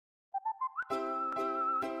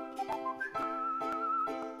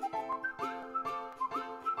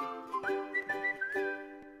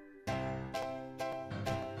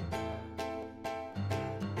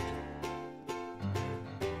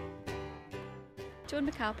Joan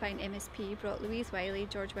McAlpine MSP brought Louise Wyllie,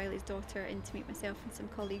 George Wyllie's daughter, in to meet myself and some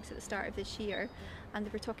colleagues at the start of this year, and they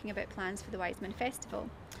were talking about plans for the Wiseman Festival.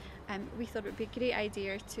 We thought it would be a great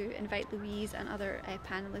idea to invite Louise and other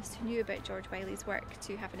panellists who knew about George Wyllie's work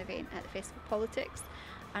to have an event at the Festival of Politics,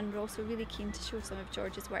 and we're also really keen to show some of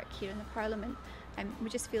George's work here in the Parliament. We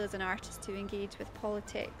just feel as an artist to engage with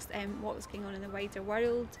politics, what was going on in the wider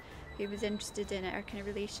world, who was interested in our kind of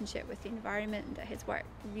relationship with the environment, and that his work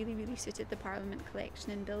really suited the Parliament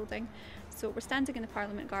collection and building. So we're standing in the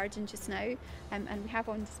Parliament garden just now, and we have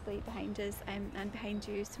on display behind us and behind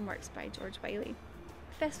you some works by George Wyllie.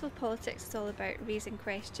 Festival of Politics is all about raising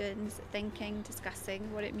questions, thinking,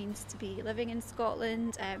 discussing what it means to be living in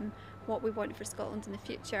Scotland, what we want for Scotland in the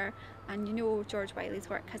future, and you know George Wyllie's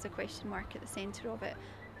work has a question mark at the centre of it.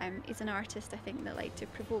 He's an artist, I think, that liked to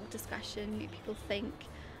provoke discussion, make people think.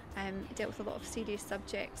 He dealt with a lot of serious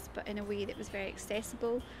subjects, but in a way that was very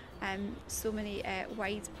accessible. So many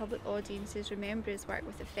wide public audiences remember his work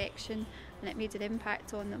with affection, and it made an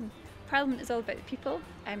impact on them. Parliament is all about the people.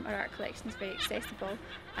 Our art collection is very accessible,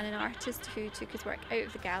 and an artist who took his work out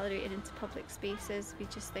of the gallery and into public spaces, we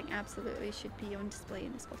just think absolutely should be on display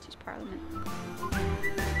in the Scottish Parliament.